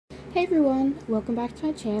Hey everyone, welcome back to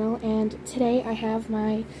my channel, and today I have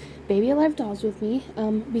my Baby Alive dolls with me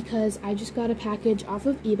because I just got a package off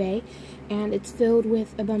of eBay and it's filled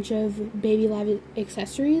with a bunch of Baby Alive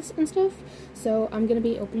accessories and stuff, so I'm going to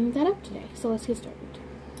be opening that up today. So let's get started.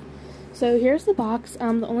 So here's the box. The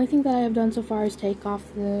only thing that I have done so far is take off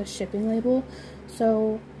the shipping label.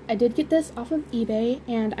 So I did get this off of eBay,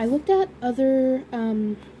 and I looked at other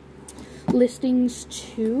listings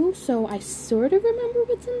too, so I sort of remember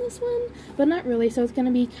what's in this one, but not really, so it's going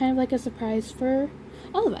to be kind of like a surprise for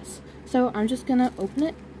all of us. So I'm just going to open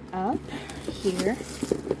it up here,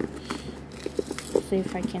 see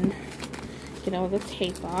if I can get all the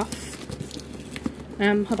tape off.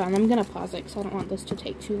 Hold on, I'm going to pause it because I don't want this to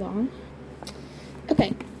take too long.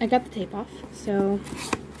 Okay, I got the tape off, so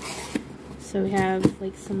we have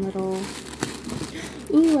like some little,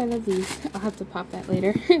 ooh, I love these, I'll have to pop that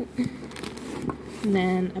later. And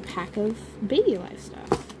then a pack of Baby Alive stuff.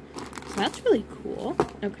 So that's really cool.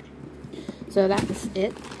 Okay. So that's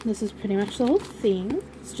it. This is pretty much the whole thing.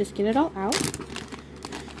 Let's just get it all out.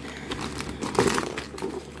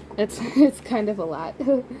 It's kind of a lot.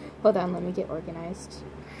 Hold on, let me get organized.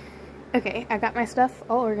 Okay, I got my stuff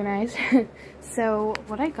all organized. So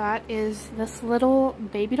what I got is this little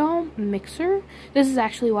baby doll mixer. This is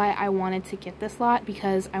actually why I wanted to get this lot,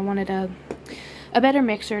 because I wanted a better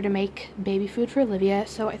mixer to make baby food for Olivia.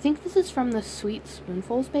 So I think this is from the Sweet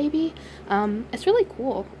Spoonfuls baby. It's really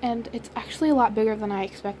cool, and it's actually a lot bigger than I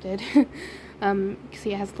expected.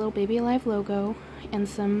 See, it has a little Baby Alive logo and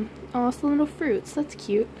some little fruits. That's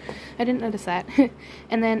cute. I didn't notice that.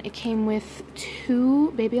 And then it came with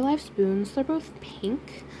 2 Baby Alive spoons. They're both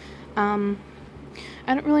pink. I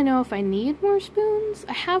don't really know if I need more spoons.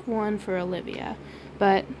 I have one for Olivia,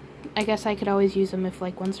 but I guess I could always use them if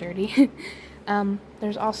like one's dirty.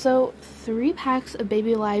 There's also 3 packs of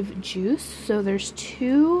Baby Alive juice. So there's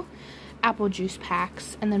 2 apple juice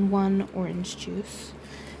packs and then 1 orange juice.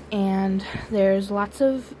 And there's lots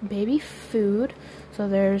of baby food. So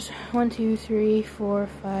there's 1, 2, 3, 4,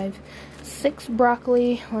 5, 6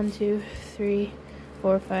 broccoli, 1, 2, 3,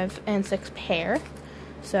 4, 5, and 6 pear.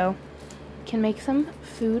 So can make some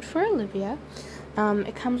food for Olivia.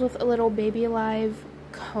 It comes with a little Baby Alive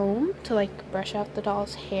comb to like brush out the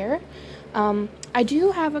doll's hair. I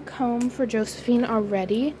do have a comb for Josephine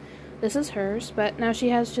already. This is hers, but now she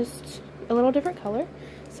has just a little different color,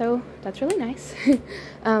 so that's really nice.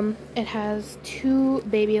 It has 2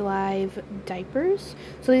 Baby Alive diapers.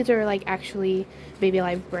 So these are like actually Baby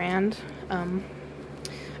Alive brand.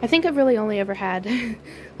 I think I've really only ever had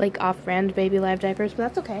like off-brand Baby Alive diapers, but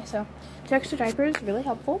that's okay. So 2 extra diapers, really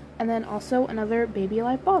helpful. And then also another Baby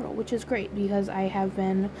Alive bottle, which is great because I have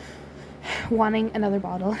been wanting another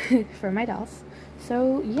bottle for my dolls.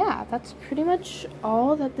 So yeah, that's pretty much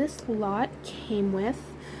all that this lot came with.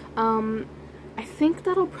 I think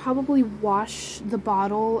that'll probably wash the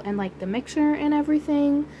bottle and like the mixer and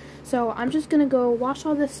everything. So I'm just gonna go wash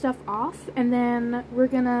all this stuff off, and then we're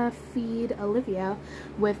gonna feed Olivia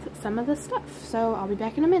with some of this stuff. So I'll be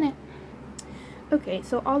back in a minute. Okay,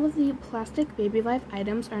 so all of the plastic Baby Alive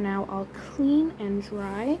items are now all clean and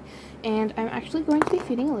dry, and I'm actually going to be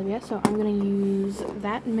feeding Olivia, so I'm going to use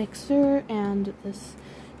that mixer and this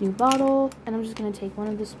new bottle, and I'm just going to take one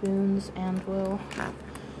of the spoons and we'll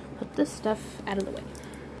put this stuff out of the way.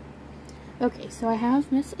 Okay, so I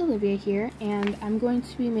have Miss Olivia here, and I'm going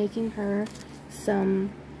to be making her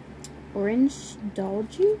some orange doll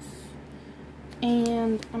juice.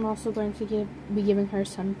 And I'm also going to be giving her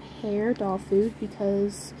some pear doll food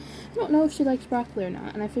because I don't know if she likes broccoli or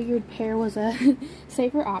not. And I figured pear was a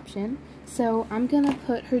safer option. So I'm going to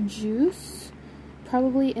put her juice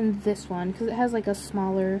probably in this one because it has like a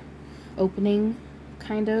smaller opening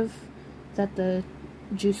kind of that the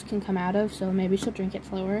juice can come out of. So maybe she'll drink it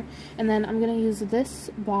slower. And then I'm going to use this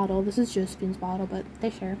bottle. This is Josephine's bottle, but they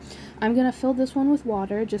share. I'm going to fill this one with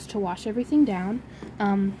water just to wash everything down.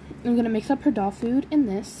 I'm going to mix up her doll food in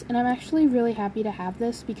this, and I'm actually really happy to have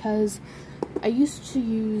this because I used to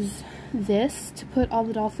use this to put all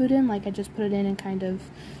the doll food in, like I just put it in and kind of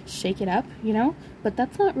shake it up, you know, but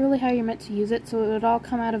that's not really how you're meant to use it, so it would all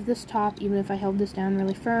come out of this top even if I held this down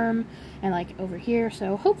really firm and like over here,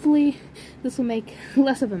 so hopefully this will make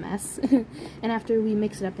less of a mess. And after we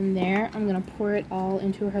mix it up in there, I'm going to pour it all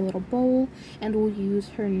into her little bowl, and we'll use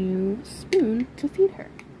her new spoon to feed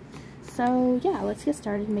her. So yeah, let's get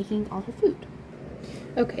started making all her food.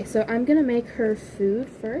 Okay, so I'm gonna make her food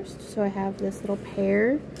first. So I have this little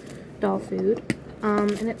pear doll food,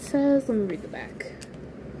 and it says, let me read the back.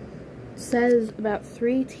 It says about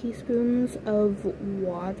 3 teaspoons of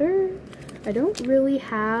water. I don't really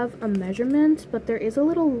have a measurement, but there is a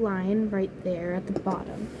little line right there at the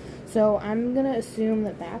bottom. So I'm gonna assume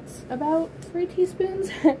that that's about 3 teaspoons.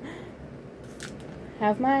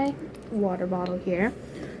 Have my water bottle here.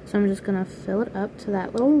 So I'm just gonna fill it up to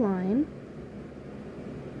that little line.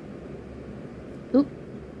 Oop,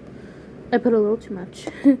 I put a little too much.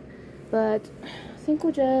 But I think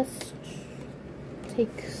we'll just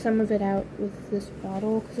take some of it out with this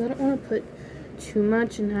bottle because I don't want to put too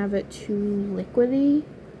much and have it too liquidy.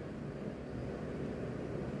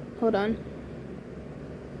 Hold on.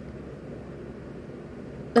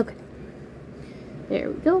 Okay. There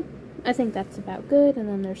we go. I think that's about good. And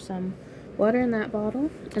then there's some water in that bottle.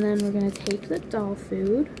 And then we're going to take the doll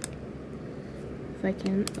food. If I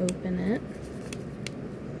can open it.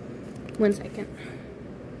 1 second.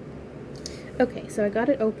 Okay, so I got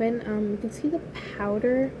it open. You can see the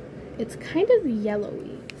powder. It's kind of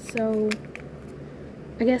yellowy. So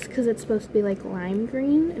I guess because it's supposed to be like lime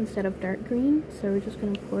green instead of dark green. So we're just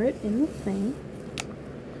going to pour it in the thing.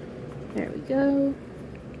 There we go.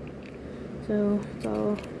 So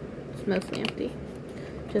it's mostly empty.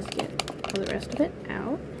 Just get all the rest of it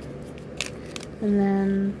out. And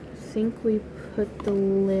then I think we put the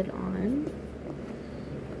lid on.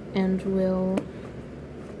 And we'll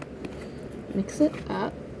mix it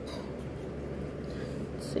up.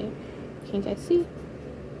 Let's see. Can you guys see?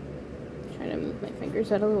 Trying to move my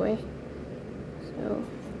fingers out of the way. So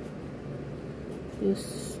you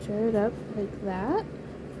stir it up like that,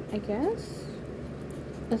 I guess.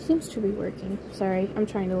 It seems to be working. Sorry, I'm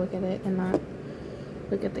trying to look at it and not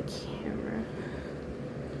look at the camera.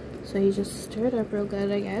 So you just stir it up real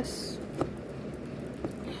good, I guess.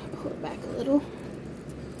 Pull it back a little.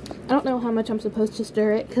 I don't know how much I'm supposed to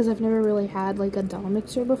stir it because I've never really had like a doll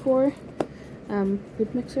mixer before.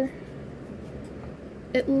 Food mixer.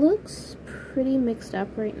 It looks pretty mixed up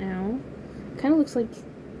right now. Kind of looks like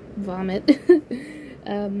vomit.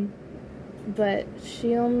 But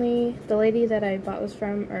the lady that I bought this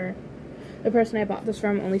from, or the person I bought this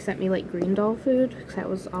from only sent me like green doll food because that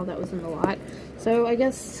was all that was in the lot. So I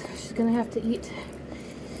guess she's gonna have to eat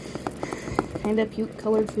kind of puke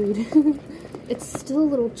colored food. It's still a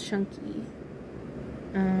little chunky.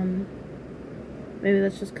 Maybe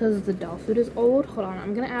that's just because the doll food is old. Hold on,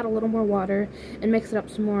 I'm gonna add a little more water and mix it up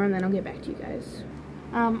some more and then I'll get back to you guys.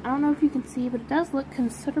 I don't know if you can see, but it does look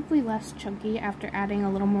considerably less chunky after adding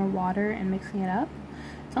a little more water and mixing it up.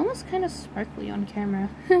 It's almost kind of sparkly on camera.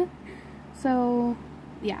 So,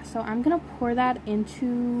 yeah, so I'm gonna pour that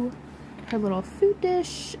into her little food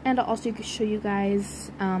dish and I'll also show you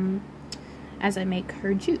guys as I make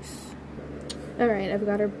her juice. Alright, I've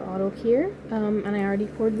got her bottle here, and I already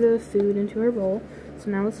poured the food into her bowl. So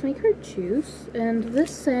now let's make her juice. And this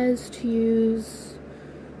says to use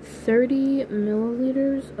 30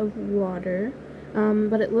 milliliters of water,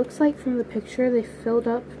 but it looks like from the picture they filled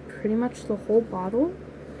up pretty much the whole bottle.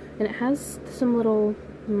 And it has some little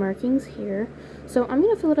markings here. So I'm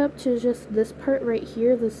going to fill it up to just this part right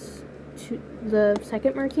here, the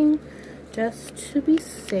second marking, just to be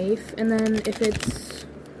safe. And then if it's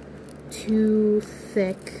too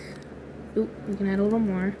thick, oop, you can add a little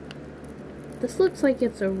more. This looks like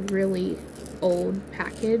it's a really old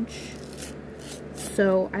package,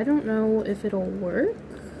 so I don't know if it'll work.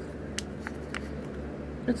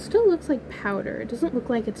 It still looks like powder. It doesn't look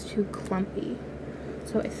like it's too clumpy,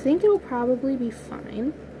 so I think it'll probably be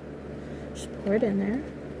fine. Just pour it in there.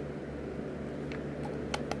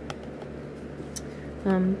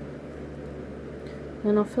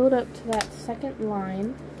 Then I'll fill it up to that second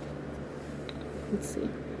line. Let's see.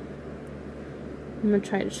 I'm gonna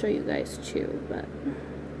try to show you guys too, but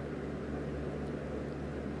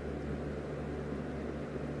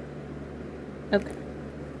okay.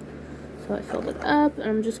 So I filled it up, and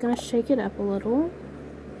I'm just gonna shake it up a little,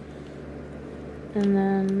 and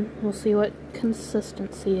then we'll see what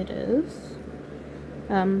consistency it is.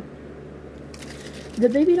 The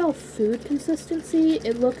baby doll food consistency,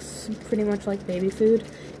 it looks pretty much like baby food,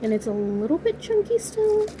 and it's a little bit chunky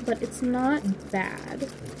still, but it's not bad.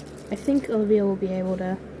 I think Olivia will be able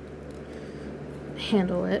to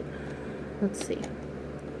handle it. Let's see.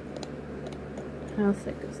 How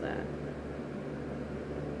thick is that?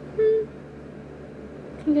 Can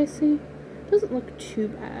you guys see? It doesn't look too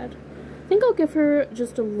bad. I think I'll give her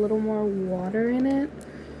just a little more water in it.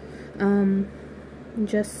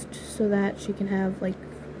 Just so that she can have like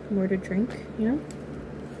more to drink, you know?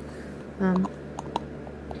 I'm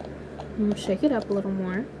gonna shake it up a little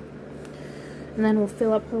more. And then we'll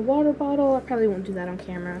fill up her water bottle. I probably won't do that on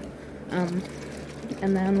camera. And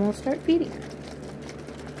then we'll start feeding her.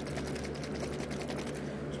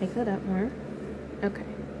 Shake that up more. Okay.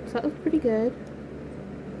 so that was pretty good.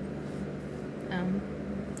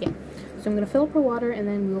 Yeah. So I'm going to fill up her water and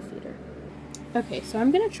then we'll feed her. Okay, so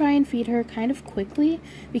I'm going to try and feed her kind of quickly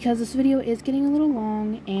because this video is getting a little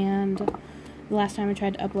long, and the last time I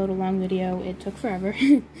tried to upload a long video, it took forever.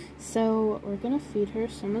 So we're going to feed her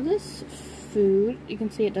some of this food. You can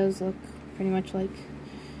see it does look pretty much like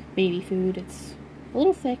baby food. It's a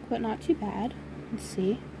little thick, but not too bad. Let's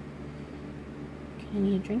see. Can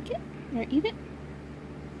you drink it or eat it?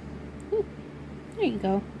 Ooh, there you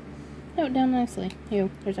go. That went down nicely. Ew,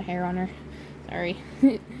 there's a hair on her. Sorry.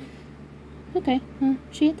 Okay, well,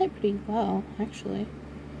 she ate that pretty well, actually.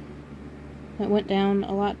 It went down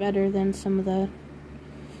a lot better than some of the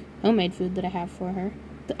homemade food that I have for her.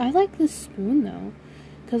 I like this spoon, though,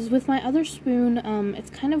 because with my other spoon, it's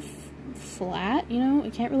kind of flat, you know?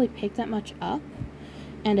 It can't really pick that much up,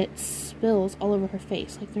 and it spills all over her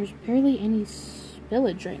face. Like, there's barely any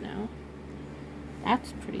spillage right now.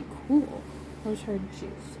 That's pretty cool. Where's her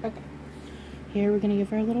juice? Okay. Here, we're going to give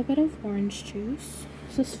her a little bit of orange juice.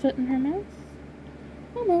 Does this fit in her mouth?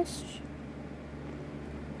 Almost.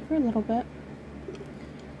 For a little bit.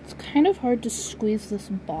 It's kind of hard to squeeze this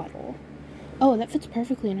bottle. Oh, that fits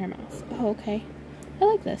perfectly in her mouth. Oh, okay. I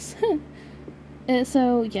like this.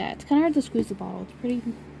 So, yeah, it's kind of hard to squeeze the bottle. It's pretty,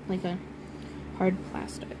 like a hard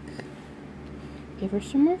plastic. Give her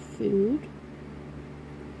some more food.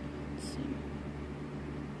 Let's see.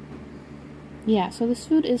 Yeah, so this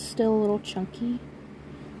food is still a little chunky,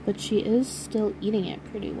 but she is still eating it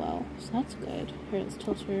pretty well, so that's good. Here, let's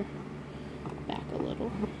tilt her back a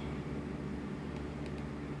little.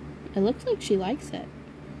 It looks like she likes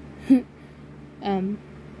it.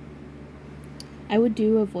 I would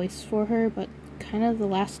do a voice for her, but kind of the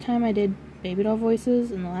last time I did baby doll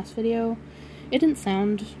voices in the last video, it didn't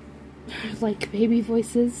sound like baby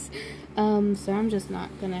voices, so I'm just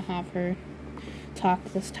not gonna have her talk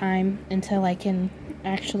this time until I can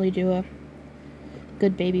actually do a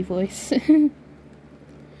good baby voice.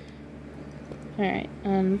 Alright,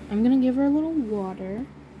 I'm gonna give her a little water.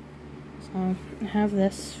 So, I have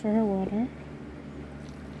this for her water.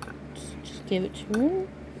 Just give it to her.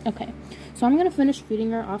 Okay, so I'm gonna finish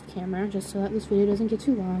feeding her off camera, just so that this video doesn't get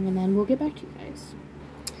too long, and then we'll get back to you guys.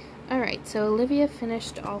 Alright, so Olivia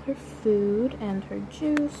finished all her food and her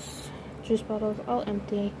juice. Juice bottle's all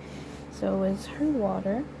empty. So is her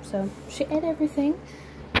water. So she ate everything.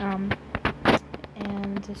 And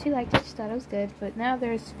she liked it. She thought it was good. But now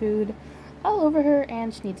there's food all over her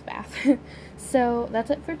and she needs a bath. So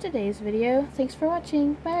that's it for today's video. Thanks for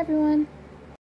watching. Bye everyone.